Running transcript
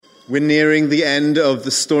We're nearing the end of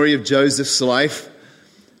the story of Joseph's life,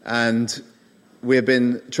 and we've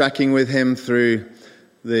been tracking with him through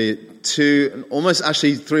the almost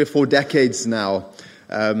 3 or 4 decades now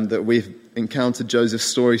that we've encountered Joseph's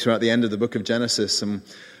story throughout the end of the book of Genesis. And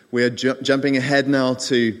we are jumping ahead now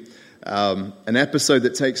to an episode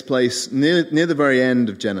that takes place near the very end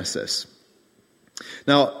of Genesis.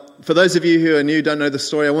 Now, for those of you who are new, don't know the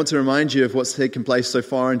story, I want to remind you of what's taken place so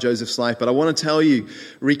far in Joseph's life. But I want to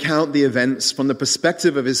recount the events from the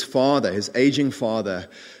perspective of his father, his aging father,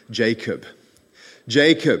 Jacob.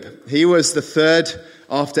 Jacob, he was the third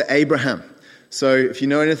after Abraham. So if you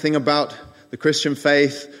know anything about the Christian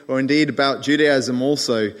faith, or indeed about Judaism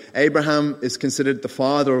also, Abraham is considered the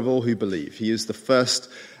father of all who believe. He is the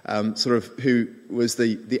first who was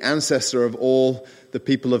the ancestor of all the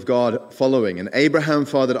people of God following. And Abraham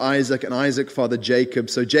fathered Isaac, and Isaac fathered Jacob.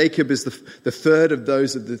 So Jacob is the third of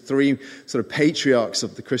those of the three sort of patriarchs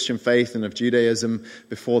of the Christian faith and of Judaism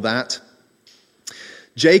before that.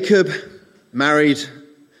 Jacob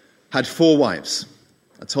had 4 wives.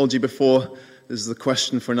 I told you before, this is a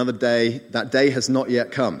question for another day. That day has not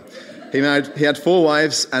yet come. He had 4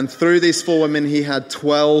 wives, and through these 4 women he had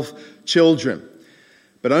 12 children.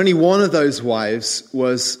 But only one of those wives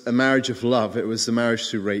was a marriage of love. It was the marriage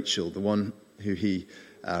to Rachel, the one who he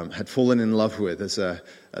had fallen in love with as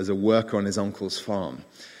a worker on his uncle's farm.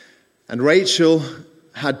 And Rachel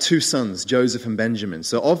had 2 sons, Joseph and Benjamin.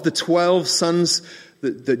 So of the 12 sons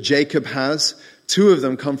that Jacob has, 2 of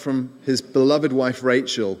them come from his beloved wife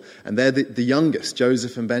Rachel, and they're the youngest,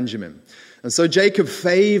 Joseph and Benjamin. And so Jacob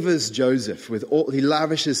favors Joseph he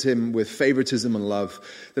lavishes him with favoritism and love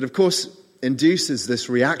that, of course, induces this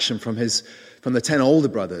reaction from the 10 older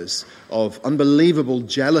brothers of unbelievable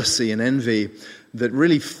jealousy and envy that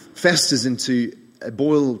really festers into a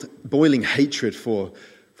boiling hatred for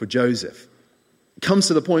Joseph. It comes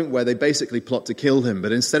to the point where they basically plot to kill him,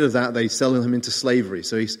 but instead of that, they sell him into slavery.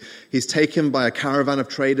 So he's taken by a caravan of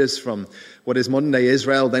traders from what is modern-day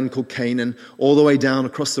Israel, then called Canaan, all the way down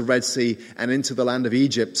across the Red Sea and into the land of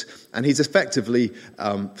Egypt. And he's effectively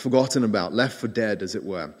forgotten about, left for dead, as it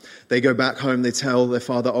were. They go back home, they tell their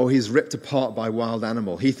father, he's ripped apart by a wild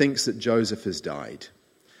animal. He thinks that Joseph has died.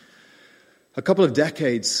 A couple of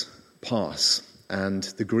decades pass, and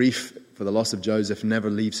the grief for the loss of Joseph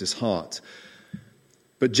never leaves his heart.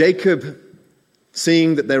 But Jacob,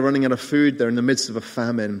 seeing that they're running out of food, they're in the midst of a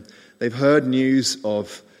famine, they've heard news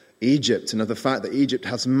of Egypt and of the fact that Egypt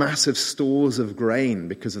has massive stores of grain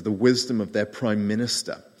because of the wisdom of their prime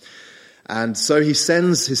minister. And so he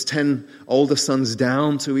sends his 10 older sons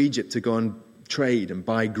down to Egypt to go and trade and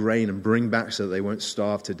buy grain and bring back so that they won't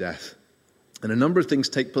starve to death. And a number of things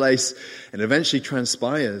take place, and eventually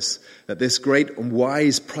transpires that this great and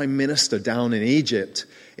wise prime minister down in Egypt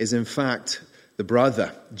is in fact the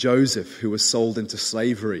brother, Joseph, who was sold into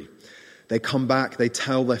slavery. They come back, they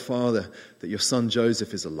tell their father that your son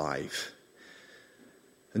Joseph is alive.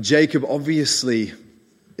 And Jacob obviously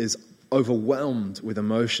is overwhelmed with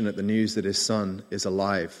emotion at the news that his son is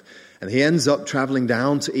alive. And he ends up traveling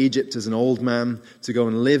down to Egypt as an old man to go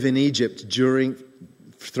and live in Egypt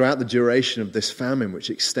throughout the duration of this famine, which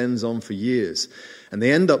extends on for years. And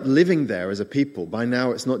they end up living there as a people. By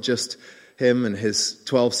now it's not just him and his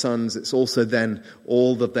 12 sons, it's also then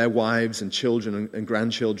all of their wives and children and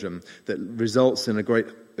grandchildren that results in a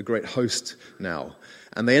great host now.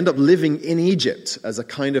 And they end up living in Egypt as a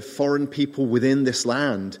kind of foreign people within this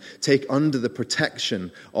land, take under the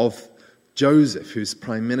protection of Joseph, who's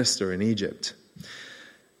prime minister in Egypt.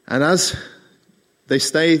 And as they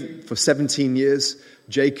stay for 17 years,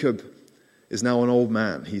 Jacob is now an old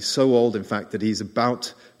man. He's so old, in fact, that he's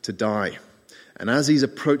about to die. And as he's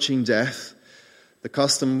approaching death, the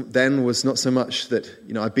custom then was not so much that,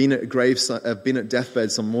 I've been at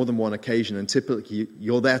deathbeds on more than one occasion, and typically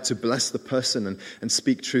you're there to bless the person and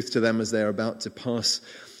speak truth to them as they're about to pass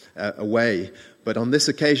away. But on this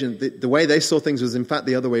occasion, the way they saw things was in fact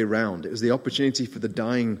the other way around. It was the opportunity for the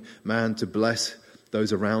dying man to bless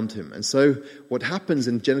those around him. And so what happens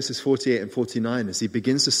in Genesis 48 and 49 is he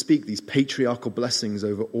begins to speak these patriarchal blessings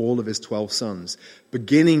over all of his 12 sons,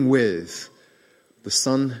 beginning with the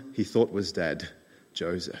son he thought was dead,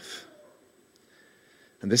 Joseph.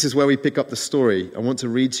 And this is where we pick up the story. I want to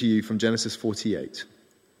read to you from Genesis 48.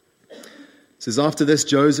 It says, after this,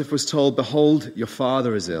 Joseph was told, behold, your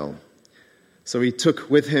father is ill. So he took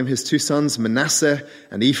with him his 2 sons, Manasseh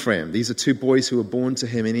and Ephraim. These are 2 boys who were born to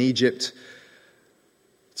him in Egypt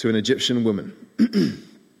to an Egyptian woman.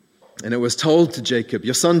 And it was told to Jacob,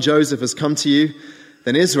 your son Joseph has come to you.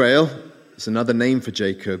 Then Israel, it's another name for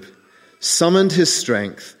Jacob, summoned his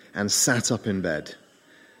strength and sat up in bed.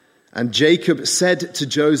 And Jacob said to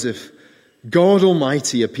Joseph, God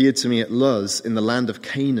Almighty appeared to me at Luz in the land of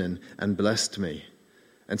Canaan and blessed me,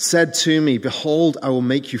 and said to me, behold, I will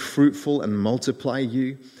make you fruitful and multiply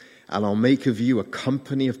you, and I'll make of you a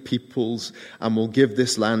company of peoples, and will give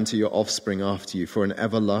this land to your offspring after you for an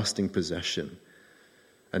everlasting possession.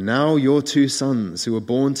 And now your 2 sons who were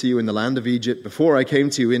born to you in the land of Egypt before I came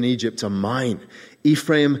to you in Egypt are mine.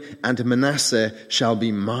 Ephraim and Manasseh shall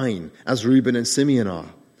be mine, as Reuben and Simeon are.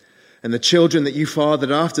 And the children that you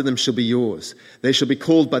fathered after them shall be yours. They shall be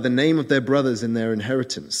called by the name of their brothers in their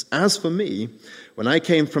inheritance. As for me, when I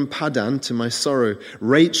came from Paddan to my sorrow,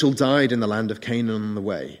 Rachel died in the land of Canaan on the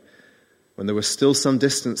way, when there was still some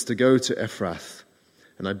distance to go to Ephrath.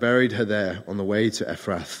 And I buried her there on the way to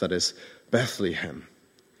Ephrath, that is Bethlehem.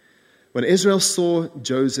 When Israel saw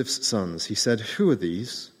Joseph's sons, he said, who are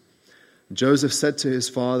these? Joseph said to his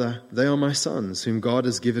father, they are my sons, whom God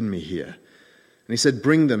has given me here. And he said,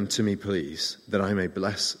 bring them to me, please, that I may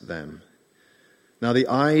bless them. Now the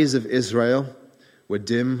eyes of Israel were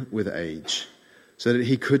dim with age, so that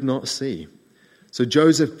he could not see. So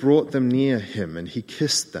Joseph brought them near him, and he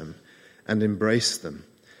kissed them and embraced them.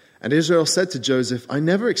 And Israel said to Joseph, I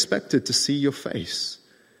never expected to see your face.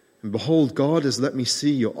 And behold, God has let me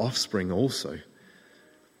see your offspring also.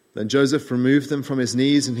 Then Joseph removed them from his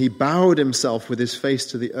knees, and he bowed himself with his face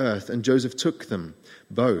to the earth. And Joseph took them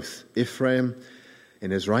both, Ephraim in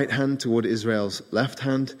his right hand toward Israel's left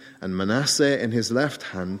hand, and Manasseh in his left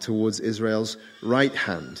hand towards Israel's right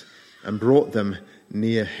hand, and brought them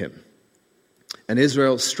near him. And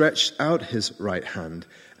Israel stretched out his right hand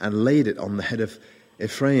and laid it on the head of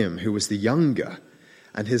Ephraim, who was the younger,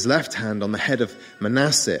 and his left hand on the head of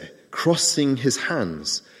Manasseh, crossing his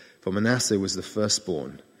hands, for Manasseh was the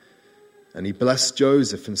firstborn. And he blessed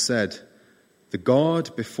Joseph and said, the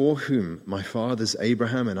God before whom my fathers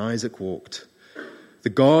Abraham and Isaac walked, the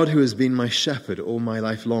God who has been my shepherd all my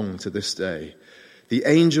life long to this day, the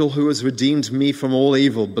angel who has redeemed me from all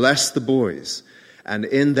evil, bless the boys, and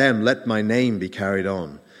in them let my name be carried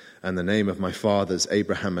on, and the name of my fathers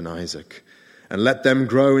Abraham and Isaac, and let them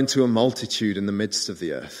grow into a multitude in the midst of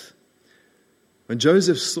the earth. When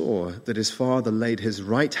Joseph saw that his father laid his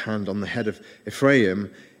right hand on the head of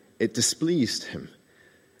Ephraim, it displeased him.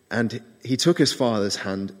 And he took his father's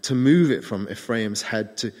hand to move it from Ephraim's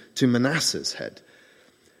head to Manasseh's head.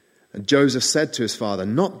 And Joseph said to his father,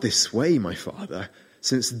 not this way, my father,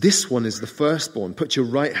 since this one is the firstborn. Put your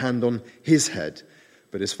right hand on his head.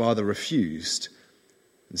 But his father refused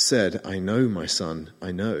and said, I know, my son,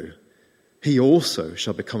 I know. He also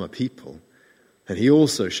shall become a people, and he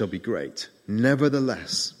also shall be great.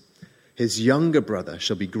 Nevertheless, his younger brother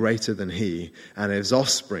shall be greater than he, and his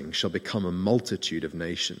offspring shall become a multitude of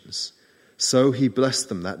nations. So he blessed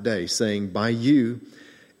them that day, saying, by you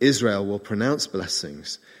Israel will pronounce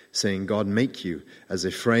blessings, saying, God make you as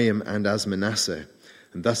Ephraim and as Manasseh.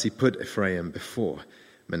 And thus he put Ephraim before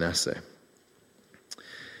Manasseh.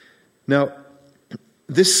 Now,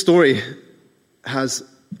 this story has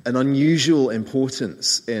an unusual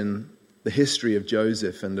importance in the history of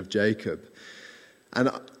Joseph and of Jacob. And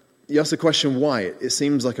you ask the question, why? It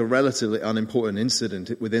seems like a relatively unimportant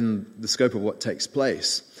incident within the scope of what takes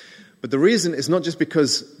place. But the reason is not just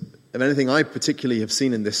because of anything I particularly have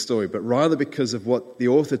seen in this story, but rather because of what the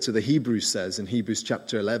author to the Hebrews says in Hebrews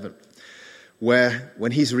chapter 11, where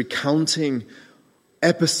when he's recounting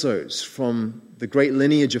episodes from the great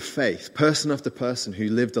lineage of faith, person after person who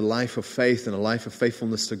lived a life of faith and a life of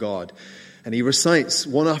faithfulness to God, and he recites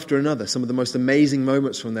one after another some of the most amazing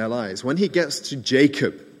moments from their lives. When he gets to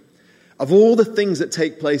Jacob, of all the things that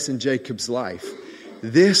take place in Jacob's life,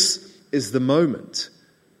 this is the moment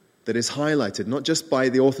that is highlighted, not just by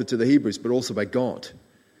the author to the Hebrews, but also by God.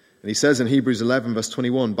 And he says in Hebrews 11, verse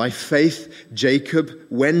 21, by faith, Jacob,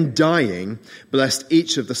 when dying, blessed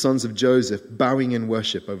each of the sons of Joseph, bowing in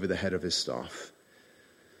worship over the head of his staff.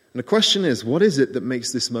 And the question is, what is it that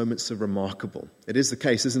makes this moment so remarkable? It is the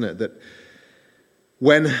case, isn't it, that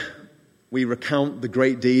when we recount the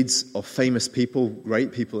great deeds of famous people,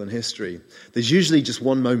 great people in history, there's usually just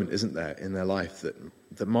one moment, isn't there, in their life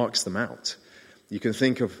that marks them out. You can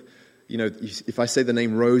think of, if I say the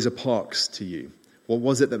name Rosa Parks to you, what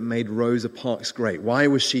was it that made Rosa Parks great? Why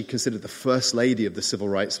was she considered the first lady of the civil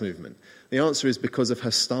rights movement? The answer is because of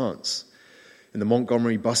her stance in the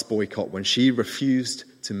Montgomery bus boycott when she refused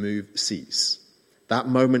to move seats. That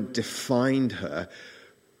moment defined her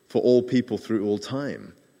for all people through all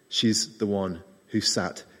time. She's the one who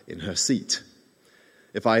sat in her seat.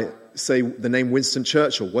 If I say the name Winston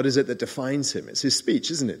Churchill, what is it that defines him? It's his speech,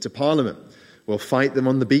 isn't it, to Parliament? We'll fight them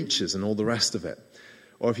on the beaches and all the rest of it.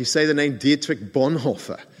 Or if you say the name Dietrich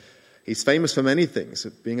Bonhoeffer, He's famous for many things,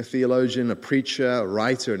 being a theologian, a preacher, a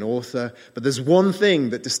writer, an author. But there's one thing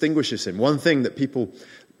that distinguishes him, one thing that people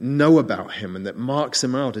know about him and that marks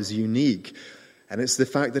him out as unique. And it's the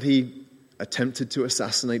fact that he attempted to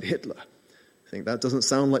assassinate Hitler. I think that doesn't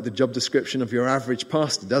sound like the job description of your average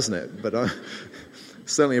pastor, doesn't it? But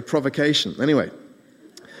certainly a provocation. Anyway.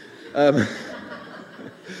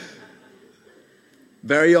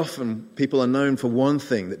 Very often, people are known for one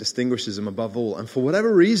thing that distinguishes them above all. And for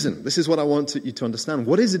whatever reason, this is what I want you to understand.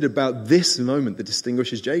 What is it about this moment that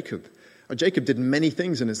distinguishes Jacob? Well, Jacob did many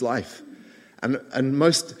things in his life. And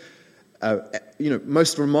most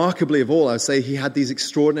remarkably of all, I would say he had these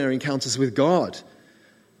extraordinary encounters with God.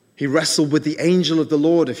 He wrestled with the angel of the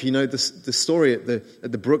Lord, if you know the story at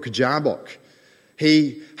the brook Jabbok.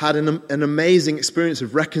 He had an amazing experience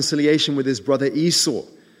of reconciliation with his brother Esau.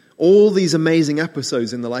 All these amazing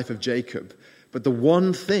episodes in the life of Jacob. But the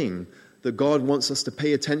one thing that God wants us to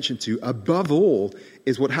pay attention to, above all,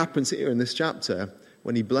 is what happens here in this chapter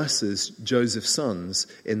when he blesses Joseph's sons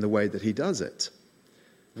in the way that he does it.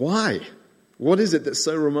 Why? What is it that's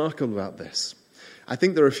so remarkable about this? I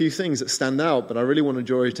think there are a few things that stand out, but I really want to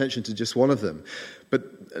draw your attention to just one of them. But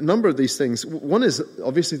a number of these things, one is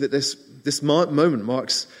obviously that this moment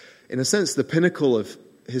marks, in a sense, the pinnacle of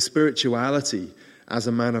his spirituality as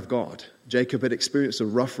a man of God. Jacob had experienced a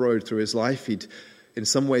rough road through his life. He'd in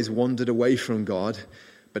some ways wandered away from God.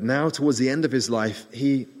 But now towards the end of his life,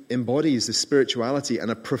 he embodies the spirituality and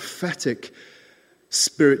a prophetic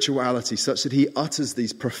spirituality such that he utters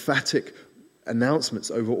these prophetic announcements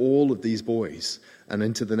over all of these boys. And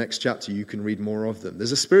into the next chapter, you can read more of them.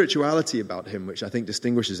 There's a spirituality about him which I think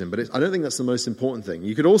distinguishes him. But I don't think that's the most important thing.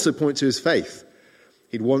 You could also point to his faith.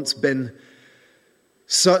 He'd once been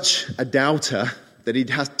such a doubter that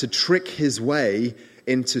he'd had to trick his way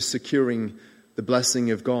into securing the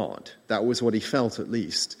blessing of God. That was what he felt, at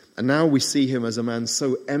least. And now we see him as a man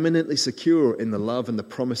so eminently secure in the love and the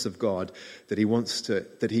promise of God that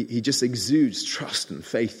he just exudes trust and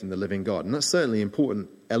faith in the living God. And that's certainly an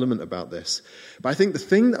important element about this. But I think the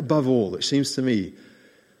thing above all that seems to me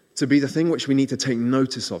to be the thing which we need to take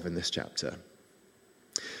notice of in this chapter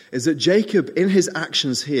is that Jacob, in his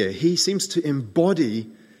actions here, he seems to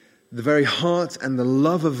embody the very heart and the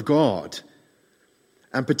love of God,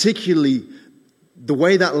 and particularly the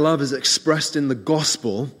way that love is expressed in the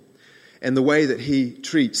gospel and the way that he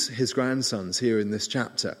treats his grandsons here in this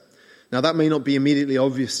chapter. Now, that may not be immediately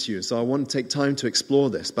obvious to you, so I want to take time to explore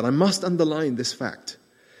this, but I must underline this fact,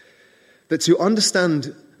 that to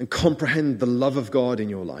understand and comprehend the love of God in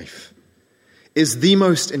your life is the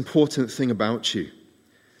most important thing about you.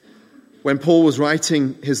 When Paul was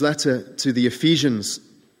writing his letter to the Ephesians,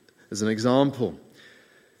 as an example,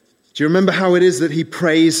 do you remember how it is that he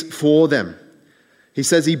prays for them? He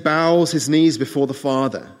says he bows his knees before the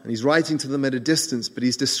Father, and he's writing to them at a distance, but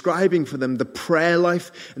he's describing for them the prayer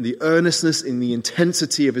life and the earnestness in the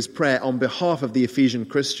intensity of his prayer on behalf of the Ephesian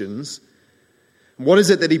Christians. What is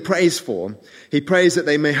it that he prays for? He prays that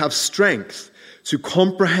they may have strength to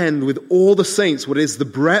comprehend with all the saints what is the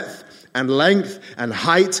breadth and length and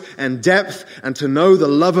height and depth, and to know the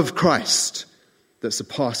love of Christ that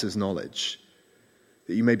surpasses knowledge,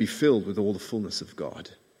 that you may be filled with all the fullness of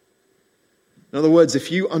God. In other words,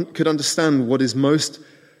 if you could understand what is most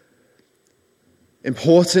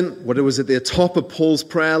important, what it was at the top of Paul's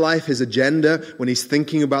prayer life, his agenda, when he's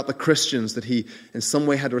thinking about the Christians that he in some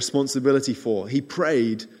way had a responsibility for, he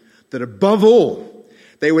prayed that above all,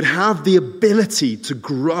 they would have the ability to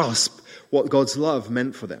grasp what God's love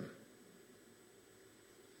meant for them.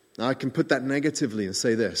 Now, I can put that negatively and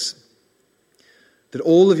say this, that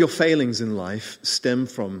all of your failings in life stem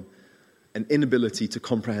from an inability to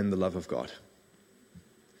comprehend the love of God.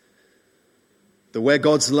 That where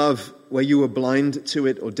God's love, where you were blind to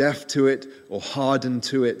it, or deaf to it, or hardened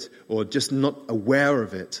to it, or just not aware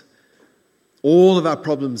of it, all of our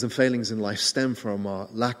problems and failings in life stem from our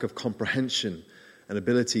lack of comprehension and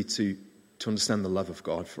ability to understand the love of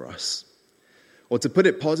God for us. Or to put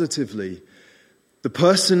it positively, the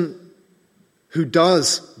person who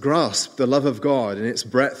does grasp the love of God in its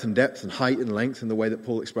breadth and depth and height and length in the way that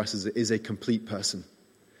Paul expresses it is a complete person.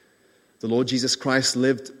 The Lord Jesus Christ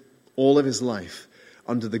lived all of his life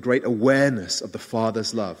under the great awareness of the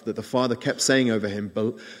Father's love, that the Father kept saying over him,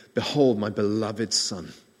 "Behold, my beloved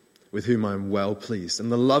Son, with whom I am well pleased." And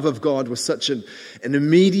the love of God was such an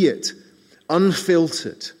immediate,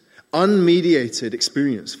 unfiltered, unmediated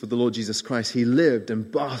experience for the Lord Jesus Christ. He lived and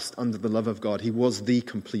basked under the love of God. He was the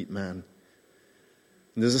complete man.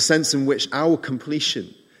 And there's a sense in which our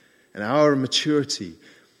completion and our maturity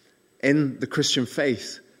in the Christian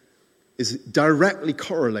faith is directly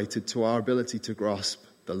correlated to our ability to grasp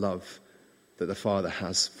the love that the Father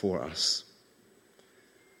has for us.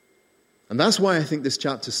 And that's why I think this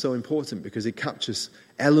chapter is so important, because it captures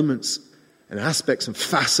elements and aspects and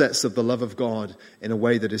facets of the love of God in a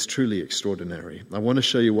way that is truly extraordinary. I want to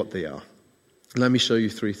show you what they are. Let me show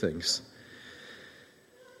you three things.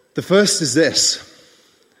 The first is this: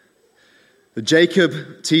 that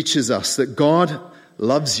Jacob teaches us that God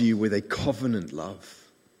loves you with a covenant love.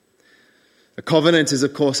 A covenant is,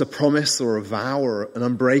 of course, a promise or a vow or an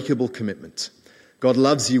unbreakable commitment. God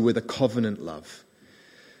loves you with a covenant love.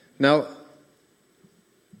 Now,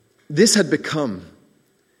 this had become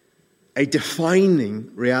a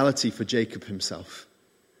defining reality for Jacob himself.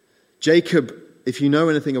 Jacob, if you know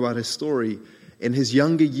anything about his story, in his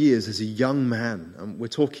younger years as a young man, and we're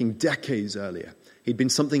talking decades earlier, he'd been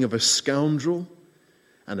something of a scoundrel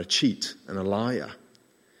and a cheat and a liar.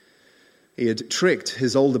 He had tricked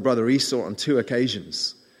his older brother Esau on 2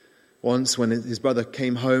 occasions. Once when his brother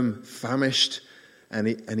came home famished, and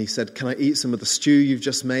he said, "Can I eat some of the stew you've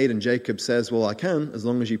just made?" And Jacob says, "Well, I can, as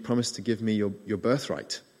long as you promise to give me your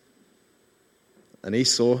birthright." And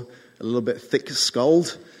Esau, a little bit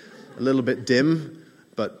thick-skulled, a little bit dim,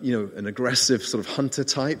 but an aggressive sort of hunter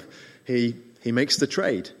type, he makes the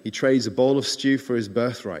trade. He trades a bowl of stew for his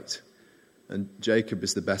birthright. And Jacob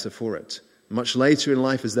is the better for it. Much later in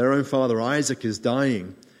life, as their own father Isaac is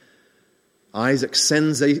dying, Isaac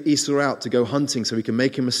sends Esau out to go hunting so he can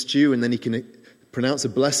make him a stew, and then he can pronounce a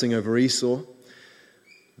blessing over Esau.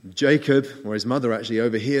 Jacob, or his mother, actually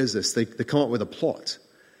overhears this. They come up with a plot.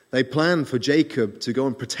 They plan for Jacob to go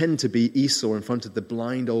and pretend to be Esau in front of the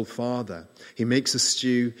blind old father. He makes a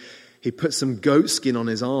stew. He puts some goat skin on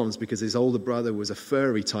his arms because his older brother was a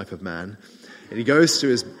furry type of man. And he goes to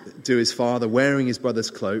his father wearing his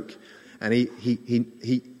brother's cloak. And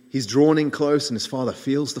he's drawn in close, and his father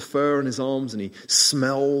feels the fur on his arms, and he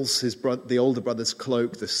smells the older brother's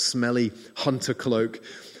cloak, the smelly hunter cloak.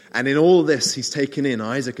 And in all this,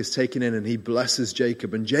 Isaac is taken in, and he blesses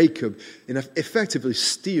Jacob. And Jacob effectively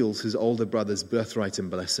steals his older brother's birthright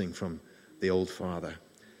and blessing from the old father.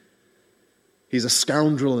 He's a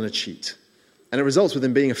scoundrel and a cheat. And it results with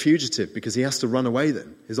him being a fugitive because he has to run away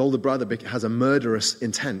then. His older brother has a murderous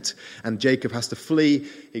intent, and Jacob has to flee.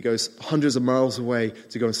 He goes hundreds of miles away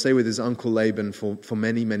to go and stay with his uncle Laban for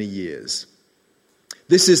many, many years.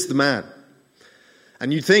 This is the man.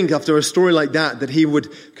 And you'd think after a story like that he would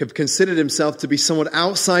have considered himself to be somewhat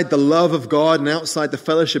outside the love of God and outside the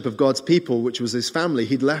fellowship of God's people, which was his family.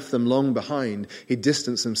 He'd left them long behind. He'd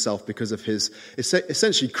distanced himself because of his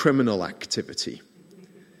essentially criminal activity.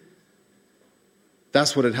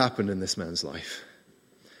 That's what had happened in this man's life.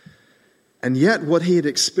 And yet what he had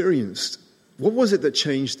experienced, what was it that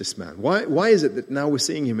changed this man? Why is it that now we're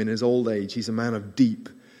seeing him in his old age? He's a man of deep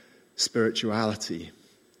spirituality.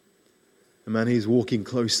 A man who's walking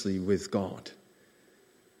closely with God.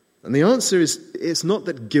 And the answer is, it's not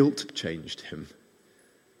that guilt changed him.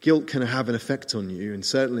 Guilt can have an effect on you, and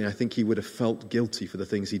certainly I think he would have felt guilty for the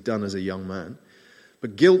things he'd done as a young man.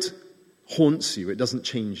 But guilt haunts you, it doesn't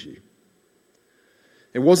change you.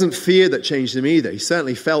 It wasn't fear that changed him either. He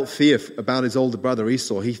certainly felt fear about his older brother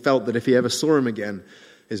Esau. He felt that if he ever saw him again,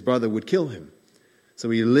 his brother would kill him. So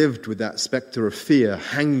he lived with that specter of fear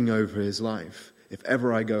hanging over his life. If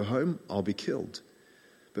ever I go home, I'll be killed.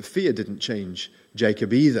 But fear didn't change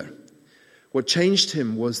Jacob either. What changed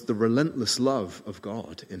him was the relentless love of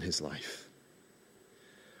God in his life.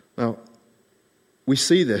 Now, we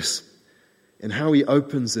see this in how he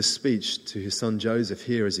opens this speech to his son Joseph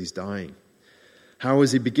here as he's dying. How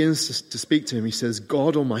as he begins to speak to him, he says,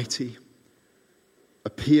 "God Almighty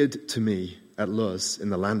appeared to me at Luz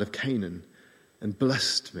in the land of Canaan and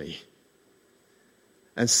blessed me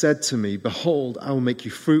and said to me, behold, I will make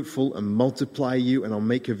you fruitful and multiply you, and I'll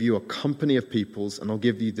make of you a company of peoples, and I'll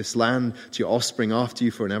give you this land to your offspring after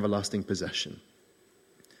you for an everlasting possession."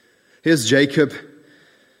 Here's Jacob,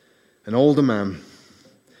 an older man,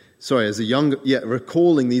 as a young, yet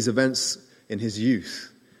recalling these events in his youth.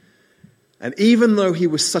 And even though he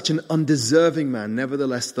was such an undeserving man,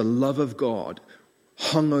 nevertheless, the love of God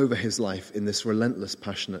hung over his life in this relentless,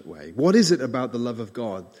 passionate way. What is it about the love of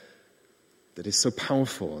God that is so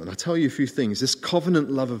powerful? And I'll tell you a few things. This covenant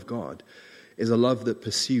love of God is a love that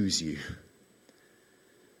pursues you.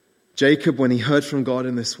 Jacob, when he heard from God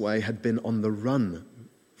in this way, had been on the run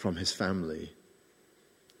from his family.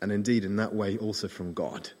 And indeed, in that way, also from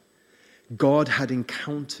God. God had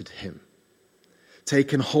encountered him,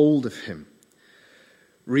 taken hold of him,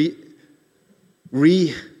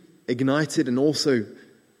 reignited and also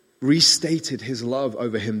restated his love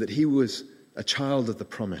over him, that he was a child of the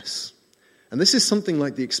promise. And this is something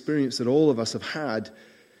like the experience that all of us have had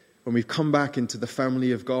when we've come back into the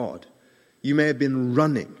family of God. You may have been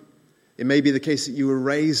running. It may be the case that you were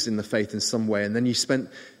raised in the faith in some way, and then you spent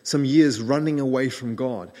some years running away from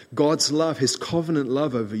God. God's love, his covenant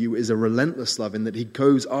love over you, is a relentless love in that he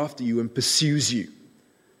goes after you and pursues you.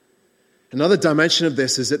 Another dimension of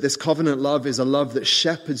this is that this covenant love is a love that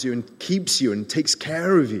shepherds you and keeps you and takes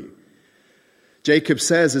care of you. Jacob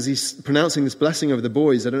says, as he's pronouncing this blessing over the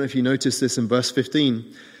boys, I don't know if you noticed this in verse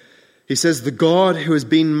 15, he says, "The God who has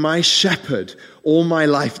been my shepherd all my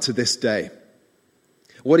life to this day."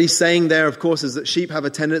 What he's saying there, of course, is that sheep have a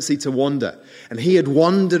tendency to wander. And he had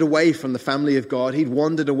wandered away from the family of God. He'd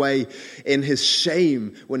wandered away in his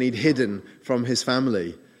shame when he'd hidden from his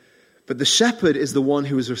family. But the shepherd is the one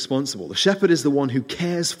who is responsible. The shepherd is the one who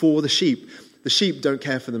cares for the sheep. The sheep don't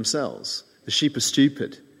care for themselves. The sheep are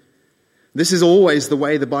stupid. This is always the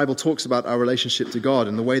way the Bible talks about our relationship to God,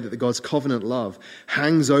 and the way that God's covenant love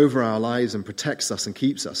hangs over our lives and protects us and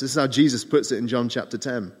keeps us. This is how Jesus puts it in John chapter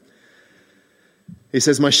 10. He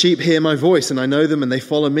says, "My sheep hear my voice, and I know them, and they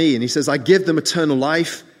follow me." And he says, "I give them eternal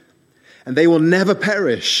life, and they will never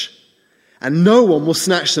perish, and no one will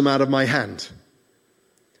snatch them out of my hand."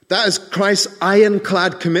 That is Christ's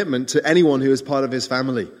ironclad commitment to anyone who is part of his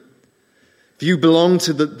family. If you belong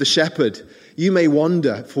to the shepherd, you may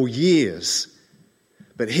wander for years,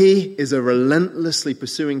 but he is a relentlessly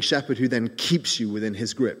pursuing shepherd who then keeps you within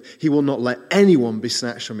his grip. He will not let anyone be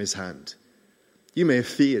snatched from his hand. You may have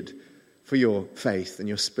feared for your faith and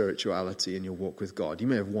your spirituality and your walk with God. You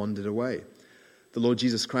may have wandered away. The Lord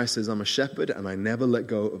Jesus Christ says, "I'm a shepherd and I never let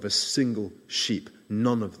go of a single sheep."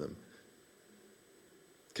 None of them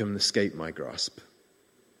can escape my grasp.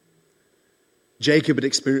 Jacob had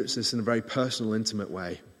experienced this in a very personal, intimate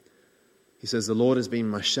way. He says, "The Lord has been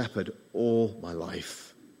my shepherd all my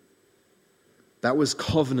life." That was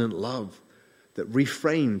covenant love that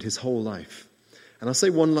reframed his whole life. And I'll say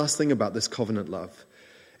one last thing about this covenant love.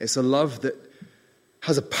 It's a love that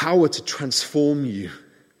has a power to transform you.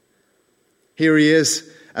 Here he is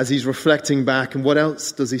as he's reflecting back. And what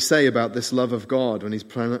else does he say about this love of God when he's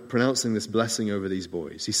pronouncing this blessing over these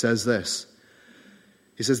boys? He says this.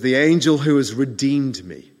 He says, "The angel who has redeemed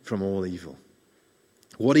me from all evil."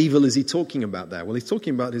 What evil is he talking about there? Well, he's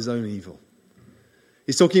talking about his own evil.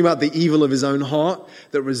 He's talking about the evil of his own heart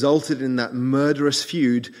that resulted in that murderous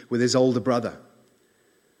feud with his older brother.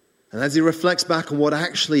 And as he reflects back on what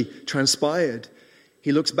actually transpired,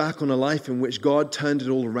 he looks back on a life in which God turned it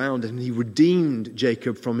all around and he redeemed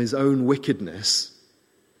Jacob from his own wickedness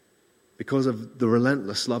because of the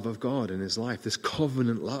relentless love of God in his life, this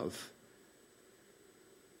covenant love.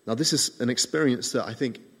 Now, this is an experience that I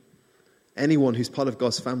think anyone who's part of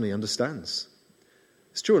God's family understands.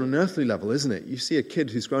 It's true on an earthly level, isn't it? You see a kid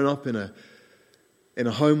who's grown up in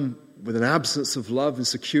a home with an absence of love and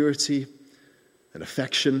security and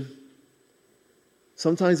affection.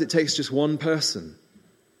 Sometimes it takes just one person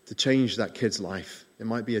to change that kid's life. It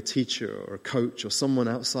might be a teacher or a coach or someone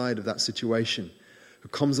outside of that situation who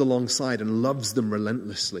comes alongside and loves them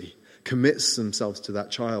relentlessly, commits themselves to that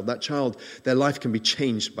child. That child, their life can be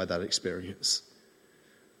changed by that experience.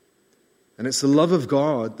 And it's the love of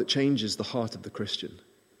God that changes the heart of the Christian.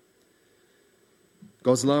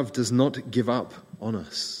 God's love does not give up on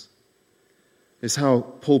us. It's how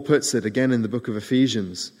Paul puts it again in the book of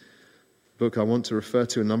Ephesians, book I want to refer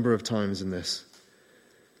to a number of times in this.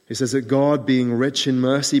 He says that God, being rich in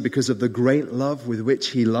mercy because of the great love with which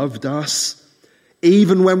he loved us,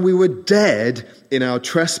 even when we were dead in our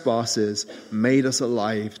trespasses, made us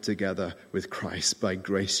alive together with Christ. By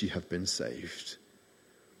grace you have been saved.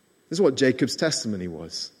 This is what Jacob's testimony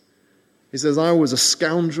was. He says, "I was a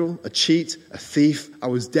scoundrel, a cheat, a thief. I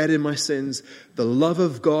was dead in my sins. The love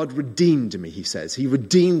of God redeemed me," he says. He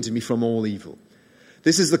redeemed me from all evil.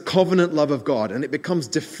 This is the covenant love of God, and it becomes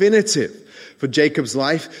definitive for Jacob's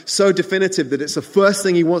life. So definitive that it's the first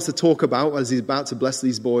thing he wants to talk about as he's about to bless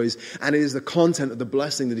these boys, and it is the content of the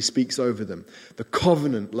blessing that he speaks over them. The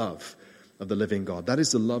covenant love of the living God. That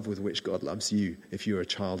is the love with which God loves you if you're a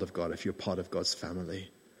child of God, if you're part of God's family.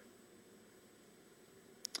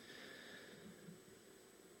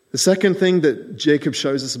 The second thing that Jacob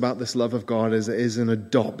shows us about this love of God is an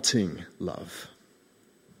adopting love.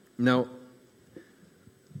 Now,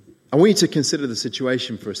 I want you to consider the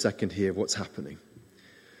situation for a second here of what's happening.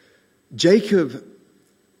 Jacob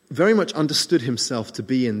very much understood himself to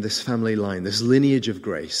be in this family line, this lineage of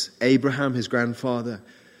grace. Abraham, his grandfather,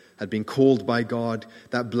 had been called by God.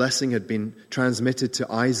 That blessing had been transmitted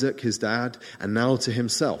to Isaac, his dad, and now to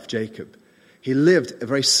himself, Jacob. He lived a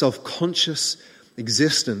very self-conscious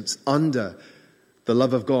existence under the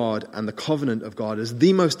love of God and the covenant of God as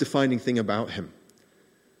the most defining thing about him.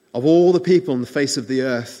 Of all the people on the face of the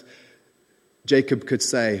earth, Jacob could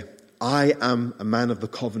say, I am a man of the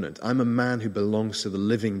covenant. I'm a man who belongs to the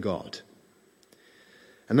living God.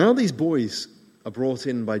 And now these boys are brought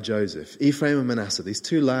in by Joseph, Ephraim and Manasseh, these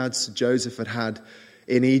two lads Joseph had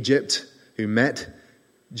in Egypt, who met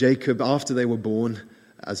Jacob after they were born,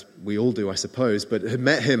 as we all do, I suppose, but had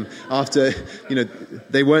met him after,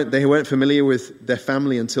 they weren't familiar with their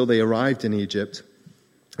family until they arrived in Egypt.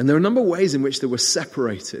 And there are a number of ways in which they were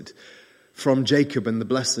separated from Jacob and the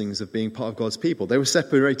blessings of being part of God's people. They were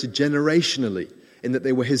separated generationally in that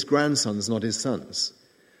they were his grandsons, not his sons.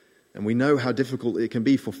 And we know how difficult it can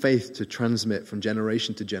be for faith to transmit from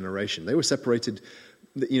generation to generation. They were separated,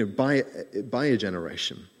 by a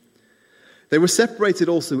generation. They were separated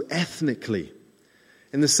also ethnically,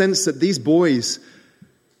 in the sense that these boys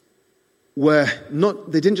they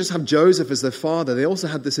didn't just have Joseph as their father, they also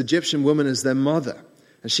had this Egyptian woman as their mother.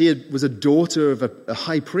 And she was a daughter of a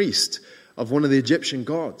high priest of one of the Egyptian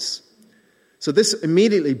gods. So this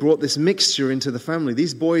immediately brought this mixture into the family.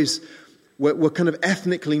 These boys were kind of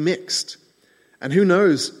ethnically mixed. And who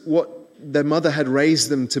knows what their mother had raised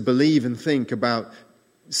them to believe and think about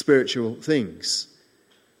spiritual things.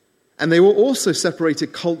 And they were also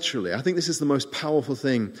separated culturally. I think this is the most powerful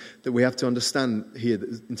thing that we have to understand here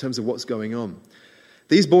in terms of what's going on.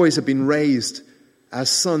 These boys have been raised as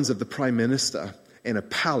sons of the prime minister in a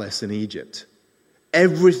palace in Egypt.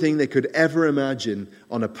 Everything they could ever imagine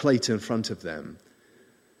on a plate in front of them.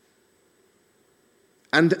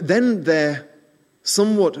 And then their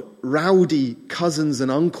somewhat rowdy cousins and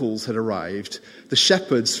uncles had arrived, the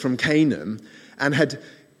shepherds from Canaan, and had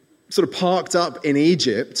sort of parked up in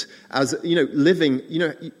Egypt as, living,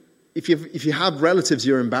 if you have relatives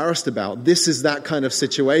you're embarrassed about, this is that kind of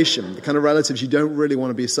situation, the kind of relatives you don't really want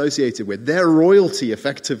to be associated with. They're royalty,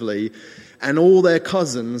 effectively, and all their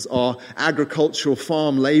cousins are agricultural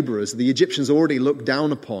farm laborers. The Egyptians already looked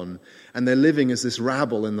down upon, and they're living as this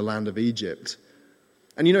rabble in the land of Egypt.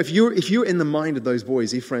 And if you're in the mind of those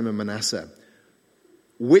boys, Ephraim and Manasseh,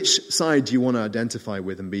 which side do you want to identify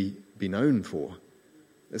with and be known for?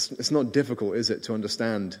 It's not difficult, is it, to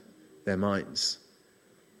understand their minds.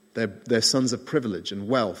 They're sons of privilege and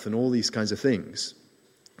wealth and all these kinds of things.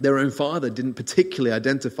 Their own father didn't particularly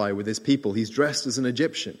identify with his people. He's dressed as an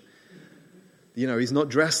Egyptian. He's not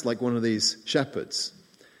dressed like one of these shepherds.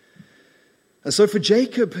 And so for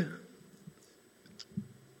Jacob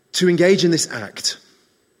to engage in this act,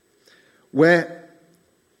 where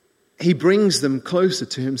he brings them closer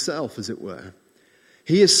to himself, as it were,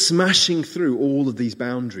 he is smashing through all of these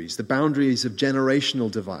boundaries, the boundaries of generational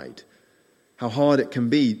divide, how hard it can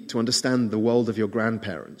be to understand the world of your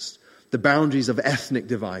grandparents, the boundaries of ethnic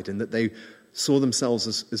divide, and that they saw themselves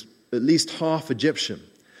as at least half Egyptian,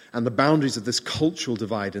 and the boundaries of this cultural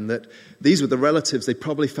divide, and that these were the relatives they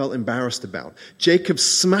probably felt embarrassed about. Jacob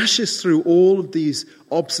smashes through all of these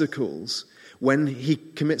obstacles when he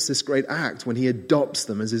commits this great act, when he adopts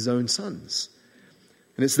them as his own sons.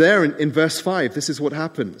 And it's there in verse 5, this is what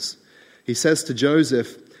happens. He says to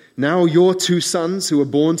Joseph, "Now your two sons who were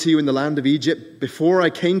born to you in the land of Egypt, before I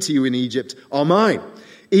came to you in Egypt, are mine.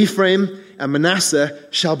 Ephraim and Manasseh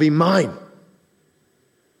shall be mine."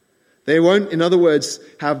 They won't, in other words,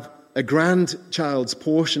 have a grandchild's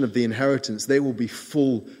portion of the inheritance. They will be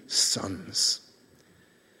full sons.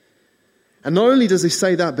 And not only does he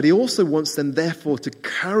say that, but he also wants them, therefore, to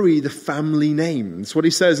carry the family name. That's what he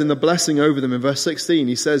says in the blessing over them in verse 16.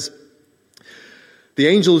 He says, "The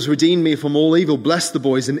angels redeemed me from all evil. Bless the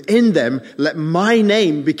boys, and in them let my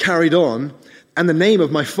name be carried on, and the name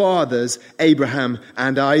of my fathers, Abraham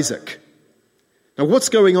and Isaac." Now, what's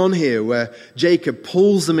going on here where Jacob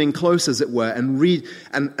pulls them in close, as it were, and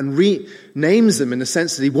renames them in the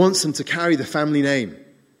sense that he wants them to carry the family name?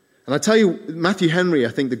 And I tell you, Matthew Henry, I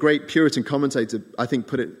think the great Puritan commentator, I think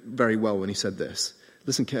put it very well when he said this.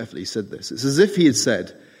 Listen carefully, he said this. It's as if he had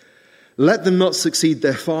said, "Let them not succeed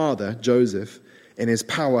their father, Joseph, in his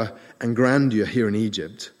power and grandeur here in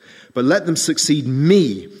Egypt, but let them succeed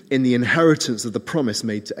me in the inheritance of the promise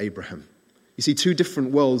made to Abraham." You see, two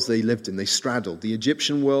different worlds they lived in. They straddled the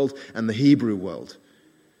Egyptian world and the Hebrew world.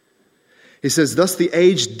 He says, "Thus the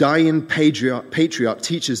aged, dying patriarch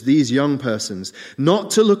teaches these young persons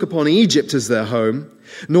not to look upon Egypt as their home,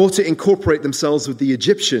 nor to incorporate themselves with the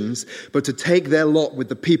Egyptians, but to take their lot with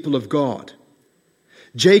the people of God.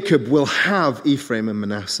 Jacob will have Ephraim and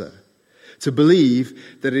Manasseh, to believe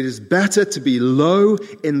that it is better to be low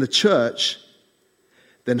in the church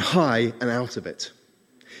than high and out of it.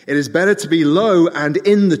 It is better to be low and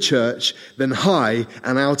in the church than high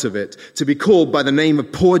and out of it. To be called by the name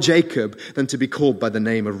of poor Jacob than to be called by the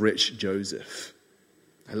name of rich Joseph."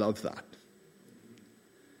 I love that.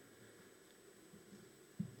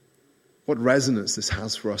 what resonance this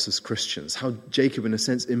has for us as Christians, how Jacob, in a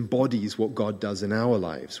sense, embodies what God does in our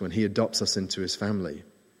lives when he adopts us into his family.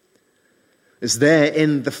 It's there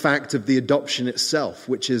in the fact of the adoption itself,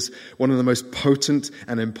 which is one of the most potent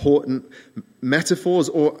and important metaphors,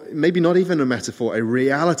 or maybe not even a metaphor, a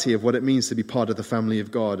reality of what it means to be part of the family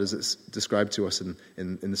of God as it's described to us in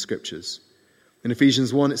the Scriptures. In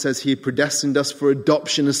Ephesians 1, it says, he predestined us for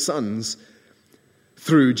adoption as sons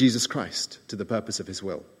through Jesus Christ to the purpose of his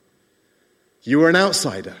will. You were an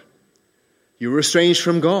outsider. You were estranged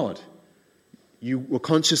from God. You were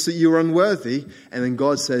conscious that you were unworthy, and then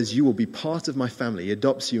God says, you will be part of my family. He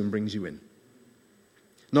adopts you and brings you in.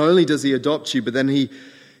 Not only does he adopt you, but then he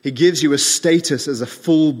gives you a status as a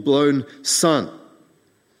full-blown son,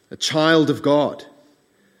 a child of God.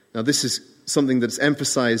 Now, this is something that's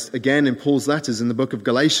emphasized again in Paul's letters in the book of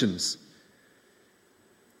Galatians.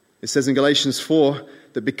 It says in Galatians 4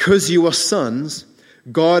 that because you are sons,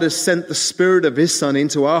 God has sent the Spirit of his Son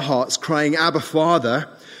into our hearts, crying, Abba, Father.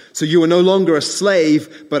 So you are no longer a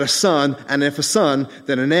slave, but a son, and if a son,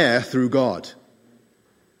 then an heir through God.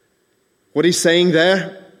 What he's saying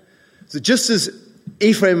there is that just as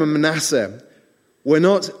Ephraim and Manasseh were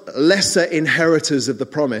not lesser inheritors of the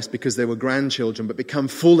promise because they were grandchildren, but become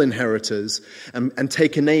full inheritors and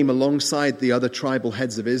take a name alongside the other tribal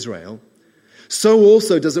heads of Israel, so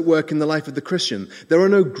also does it work in the life of the Christian. There are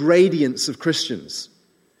no gradients of Christians.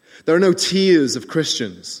 There are no tiers of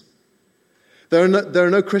Christians. There are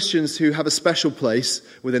no Christians who have a special place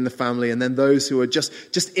within the family and then those who are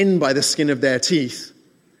just in by the skin of their teeth.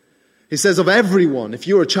 He says of everyone, if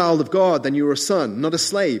you're a child of God, then you're a son, not a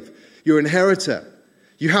slave. You're an inheritor.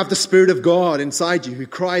 You have the Spirit of God inside you who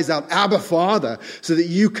cries out, Abba, Father, so that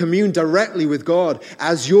you commune directly with God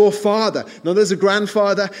as your Father. Not as a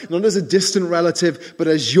grandfather, not as a distant relative, but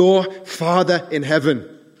as your Father in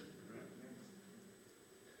heaven.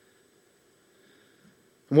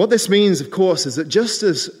 And what this means, of course, is that just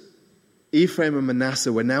as Ephraim and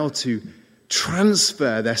Manasseh were now to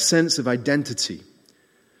transfer their sense of identity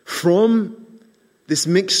from this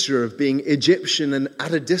mixture of being Egyptian and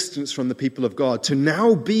at a distance from the people of God to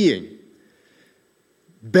now being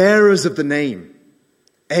bearers of the name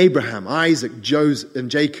Abraham, Isaac, Joseph, and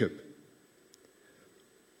Jacob,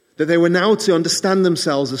 that they were now to understand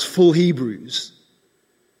themselves as full Hebrews.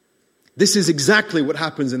 This is exactly what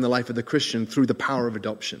happens in the life of the Christian through the power of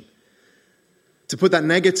adoption. To put that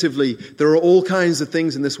negatively, there are all kinds of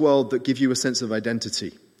things in this world that give you a sense of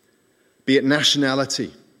identity. Be it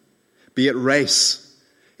nationality, be it race.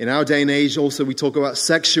 In our day and age also we talk about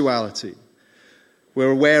sexuality.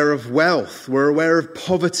 We're aware of wealth. We're aware of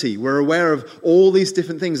poverty. We're aware of all these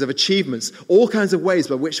different things, of achievements, all kinds of ways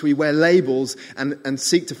by which we wear labels and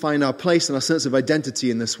seek to find our place and our sense of identity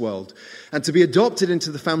in this world. And to be adopted into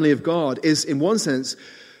the family of God is, in one sense,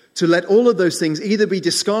 to let all of those things either be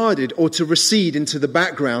discarded or to recede into the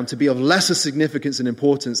background, to be of lesser significance and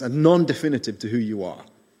importance and non-definitive to who you are.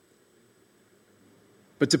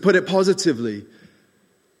 But to put it positively,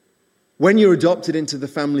 when you're adopted into the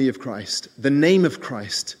family of Christ, the name of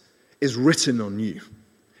Christ is written on you,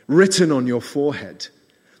 written on your forehead.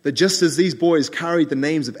 That just as these boys carried the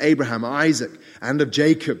names of Abraham, Isaac, and of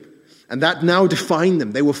Jacob, and that now defined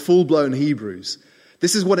them, they were full-blown Hebrews.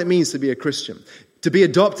 This is what it means to be a Christian. To be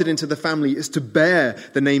adopted into the family is to bear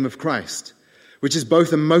the name of Christ, which is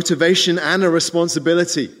both a motivation and a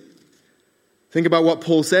responsibility. Think about what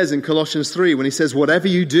Paul says in Colossians 3 when he says, whatever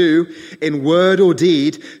you do in word or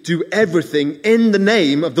deed, do everything in the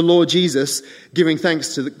name of the Lord Jesus, giving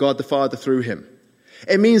thanks to God the Father through him.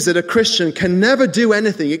 It means that a Christian can never do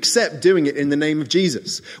anything except doing it in the name of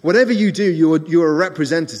Jesus. Whatever you do, you're a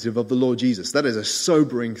representative of the Lord Jesus. That is a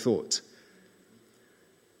sobering thought.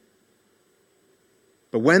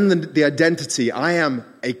 But when the identity, I am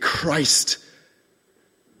a Christ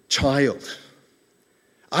child,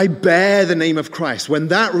 I bear the name of Christ. When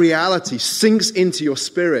that reality sinks into your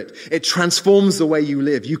spirit, it transforms the way you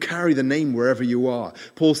live. You carry the name wherever you are.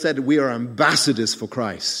 Paul said we are ambassadors for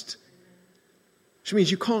Christ. Which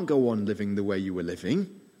means you can't go on living the way you were living.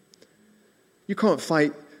 You can't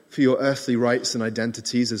fight for your earthly rights and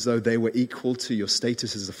identities as though they were equal to your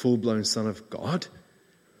status as a full-blown son of God.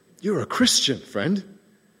 You're a Christian, friend.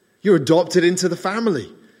 You're adopted into the family.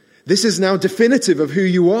 This is now definitive of who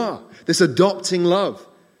you are. This adopting love.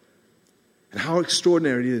 And how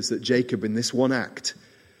extraordinary it is that Jacob, in this one act,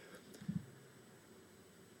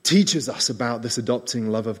 teaches us about this adopting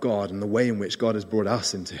love of God and the way in which God has brought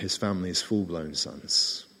us into his family as full-blown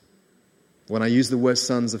sons. When I use the word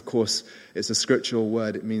sons, of course, it's a scriptural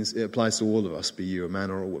word. It means it applies to all of us, be you a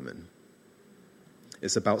man or a woman.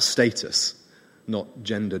 It's about status, not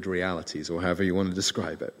gendered realities, or however you want to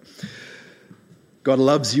describe it. God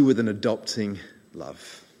loves you with an adopting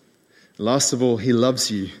love. Last of all, he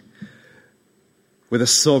loves you with a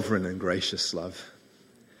sovereign and gracious love.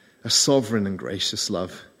 A sovereign and gracious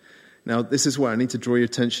love. Now, this is where I need to draw your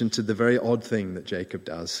attention to the very odd thing that Jacob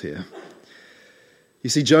does here. You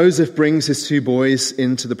see, Joseph brings his two boys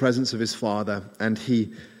into the presence of his father, and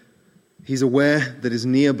he's aware that his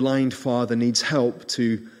near-blind father needs help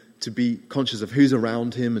to be conscious of who's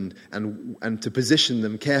around him and to position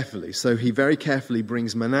them carefully. So he very carefully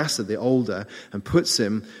brings Manasseh, the older, and puts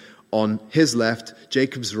him on his left,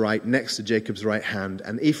 Jacob's right, next to Jacob's right hand,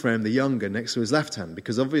 and Ephraim, the younger, next to his left hand.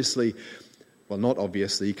 Because obviously, well, not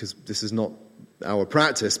obviously, because this is not our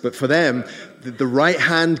practice, but for them, the right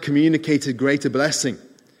hand communicated greater blessing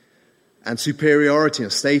and superiority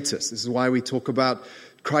and status. This is why we talk about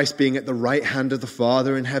Christ being at the right hand of the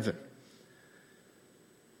Father in heaven.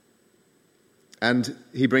 And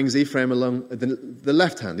he brings Ephraim along the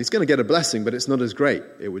left hand. He's going to get a blessing, but it's not as great,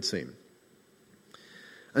 it would seem.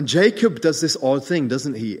 And Jacob does this odd thing,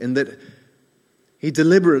 doesn't he? In that he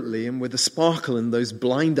deliberately, and with a sparkle in those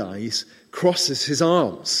blind eyes, crosses his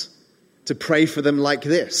arms to pray for them like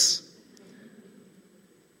this.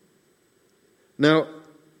 Now,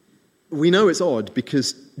 we know it's odd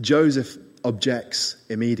because Joseph objects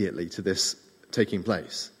immediately to this taking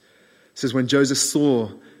place. It says when Joseph saw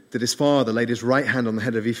that his father laid his right hand on the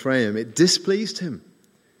head of Ephraim, it displeased him.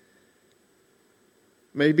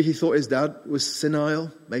 Maybe he thought his dad was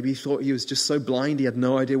senile. Maybe he thought he was just so blind he had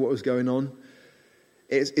no idea what was going on.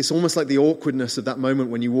 It's almost like the awkwardness of that moment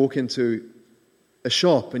when you walk into a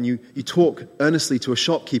shop and you talk earnestly to a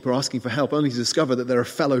shopkeeper asking for help, only to discover that they're a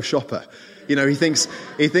fellow shopper. You know, he thinks,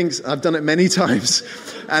 I've done it many times,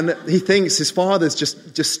 and he thinks his father's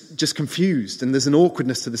just confused, and there's an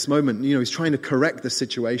awkwardness to this moment. You know, he's trying to correct the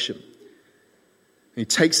situation. He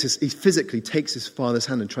physically takes his father's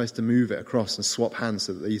hand and tries to move it across and swap hands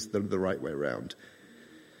so that he's the right way around.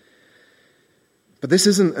 But this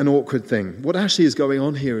isn't an awkward thing. What actually is going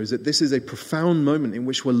on here is that this is a profound moment in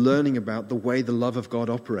which we're learning about the way the love of God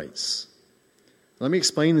operates. Let me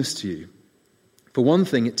explain this to you. For one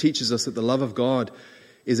thing, it teaches us that the love of God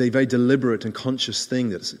is a very deliberate and conscious thing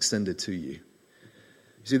that is extended to you. You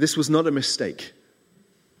see, this was not a mistake.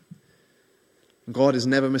 God is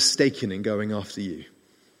never mistaken in going after you.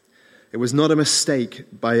 It was not a mistake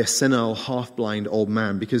by a senile, half-blind old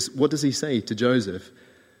man, because what does he say to Joseph?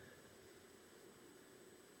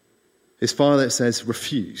 His father, it says,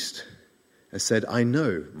 refused and said, I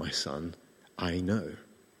know, my son, I know.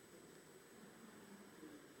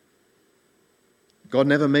 God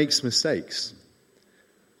never makes mistakes.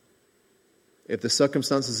 If the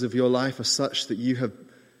circumstances of your life are such that you have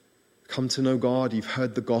come to know God, you've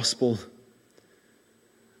heard the gospel,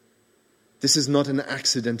 this is not an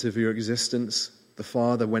accident of your existence. The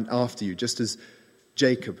Father went after you, just as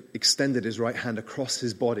Jacob extended his right hand across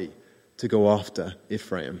his body to go after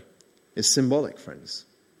Ephraim. It's symbolic, friends,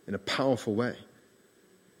 in a powerful way.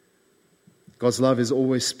 God's love is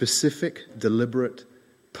always specific, deliberate,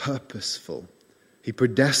 purposeful. He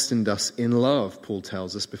predestined us in love, Paul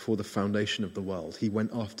tells us, before the foundation of the world. He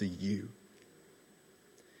went after you.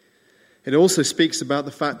 It also speaks about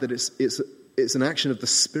the fact that it's an action of the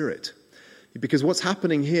Spirit. Because what's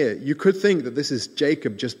happening here, you could think that this is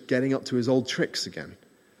Jacob just getting up to his old tricks again.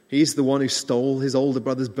 He's the one who stole his older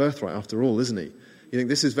brother's birthright after all, isn't he? You think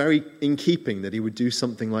this is very in keeping that he would do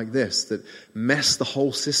something like this, that mess the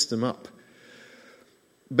whole system up.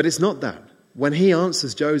 But it's not that. When he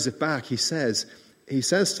answers Joseph back, he says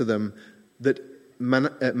to them that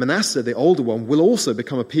Manasseh, the older one, will also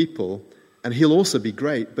become a people, and he'll also be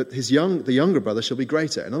great, but the younger brother shall be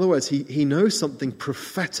greater. In other words, he knows something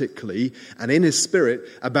prophetically and in his spirit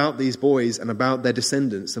about these boys and about their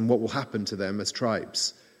descendants and what will happen to them as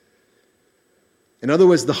tribes. In other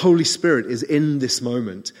words, the Holy Spirit is in this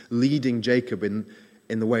moment leading Jacob in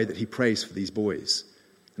the way that he prays for these boys.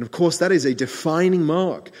 And of course, that is a defining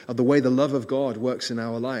mark of the way the love of God works in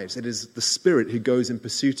our lives. It is the Spirit who goes in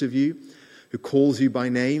pursuit of you, who calls you by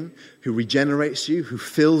name, who regenerates you, who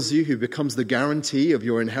fills you, who becomes the guarantee of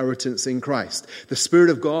your inheritance in Christ. The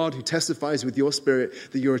Spirit of God who testifies with your spirit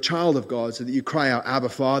that you're a child of God so that you cry out, Abba,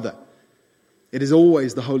 Father. It is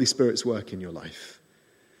always the Holy Spirit's work in your life.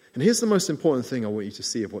 And here's the most important thing I want you to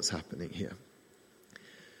see of what's happening here.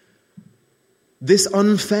 This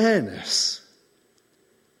unfairness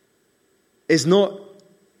is not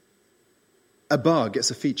a bug,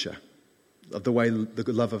 it's a feature of the way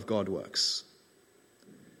the love of God works.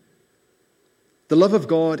 The love of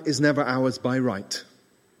God is never ours by right.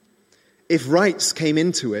 If rights came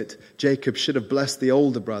into it, Jacob should have blessed the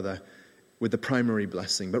older brother with the primary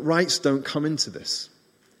blessing. But rights don't come into this.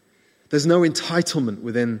 There's no entitlement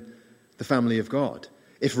within the family of God.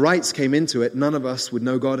 If rights came into it, none of us would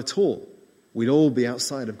know God at all. We'd all be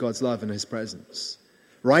outside of God's love and his presence.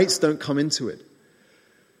 Rights don't come into it.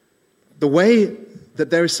 The way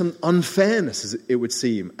that there is some unfairness, as it would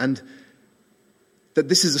seem, and that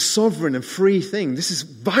this is a sovereign and free thing. This is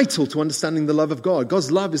vital to understanding the love of God.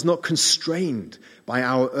 God's love is not constrained by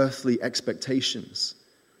our earthly expectations.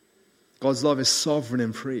 God's love is sovereign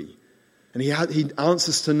and free. And he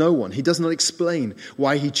answers to no one. He does not explain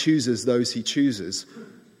why he chooses those he chooses.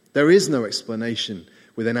 There is no explanation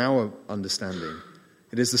within our understanding.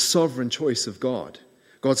 It is the sovereign choice of God.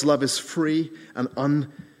 God's love is free and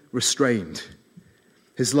unrestrained.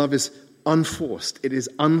 His love is unforced. It is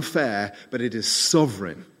unfair, but it is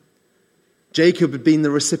sovereign. Jacob had been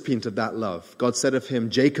the recipient of that love. God said of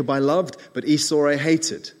him, Jacob I loved, but Esau I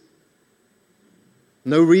hated.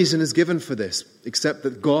 No reason is given for this, except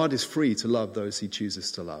that God is free to love those he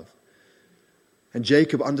chooses to love. And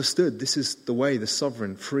Jacob understood this is the way the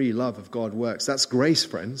sovereign, free love of God works. That's grace,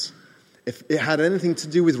 friends. If it had anything to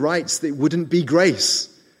do with rights, it wouldn't be grace.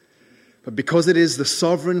 But because it is the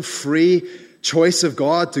sovereign, free choice of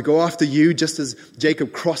God to go after you, just as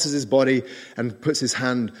Jacob crosses his body and puts his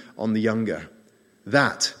hand on the younger,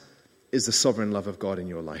 that is the sovereign love of God in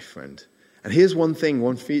your life, friend. And here's one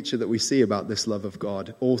feature that we see about this love of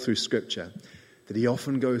God all through Scripture, that he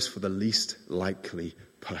often goes for the least likely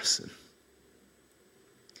person.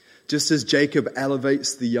 Just as Jacob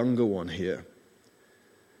elevates the younger one here,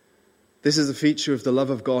 this is a feature of the love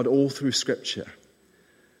of God all through Scripture,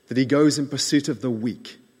 that he goes in pursuit of the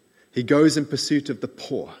weak. He goes in pursuit of the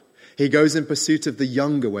poor. He goes in pursuit of the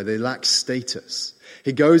younger where they lack status.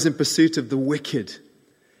 He goes in pursuit of the wicked.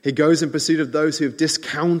 He goes in pursuit of those who have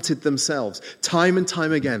discounted themselves time and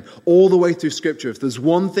time again, all the way through Scripture. If there's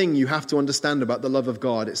one thing you have to understand about the love of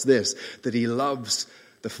God, it's this, that he loves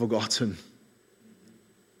the forgotten.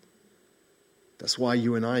 That's why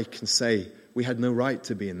you and I can say, we had no right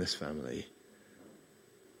to be in this family,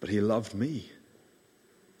 but he loved me.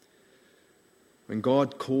 When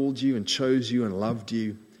God called you and chose you and loved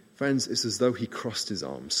you, friends, it's as though he crossed his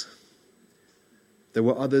arms. There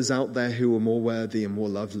were others out there who were more worthy and more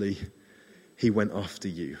lovely. He went after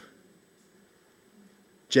you.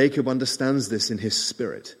 Jacob understands this in his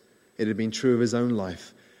spirit. It had been true of his own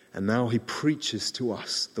life. And now he preaches to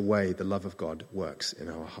us the way the love of God works in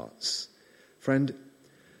our hearts. Friend,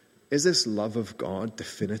 is this love of God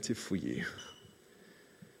definitive for you?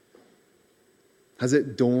 Has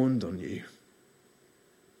it dawned on you?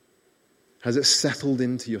 Has it settled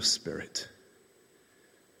into your spirit?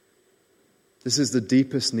 This is the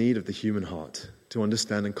deepest need of the human heart, to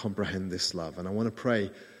understand and comprehend this love. And I want to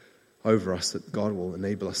pray over us that God will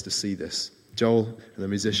enable us to see this. Joel and the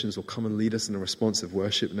musicians will come and lead us in a responsive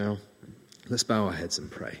worship now. Let's bow our heads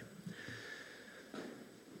and pray.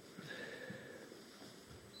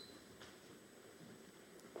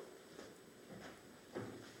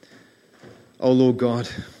 Oh Lord God,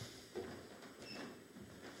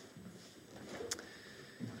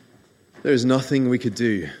 there is nothing we could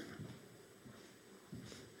do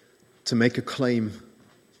to make a claim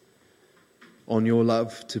on your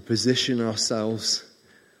love, to position ourselves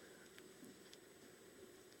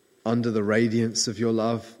under the radiance of your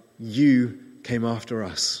love. You came after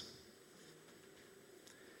us.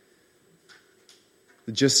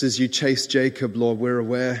 Just as you chased Jacob, Lord, we're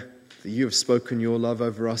aware that you have spoken your love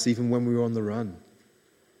over us even when we were on the run.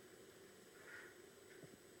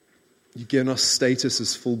 You've given us status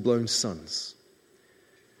as full-blown sons.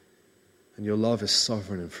 And your love is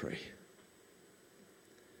sovereign and free.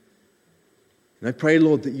 And I pray,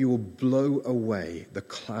 Lord, that you will blow away the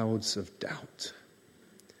clouds of doubt.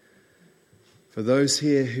 For those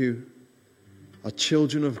here who are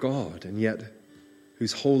children of God and yet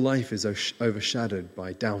whose whole life is overshadowed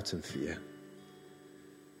by doubt and fear.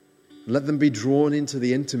 Let them be drawn into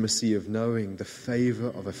the intimacy of knowing the favor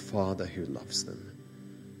of a Father who loves them.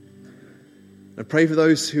 I pray for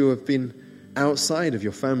those who have been outside of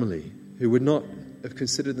your family, who would not have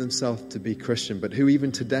considered themselves to be Christian, but who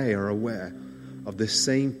even today are aware of this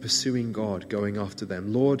same pursuing God going after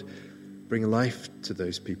them. Lord, bring life to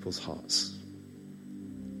those people's hearts.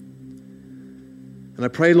 And I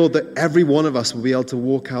pray, Lord, that every one of us will be able to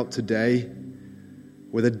walk out today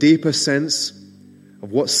with a deeper sense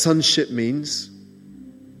of what sonship means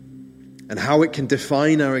and how it can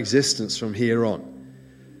define our existence from here on.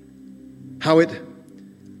 How it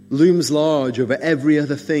looms large over every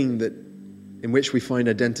other thing in which we find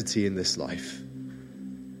identity in this life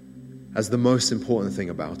as the most important thing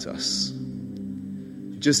about us.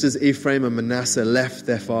 Just as Ephraim and Manasseh left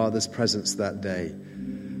their father's presence that day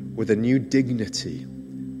with a new dignity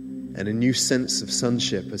and a new sense of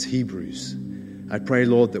sonship as Hebrews. I pray,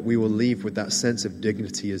 Lord, that we will leave with that sense of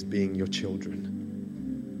dignity as being your children.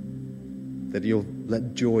 That you'll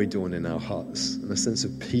let joy dawn in our hearts and a sense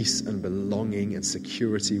of peace and belonging and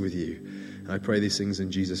security with you. And I pray these things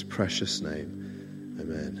in Jesus' precious name.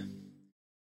 Amen.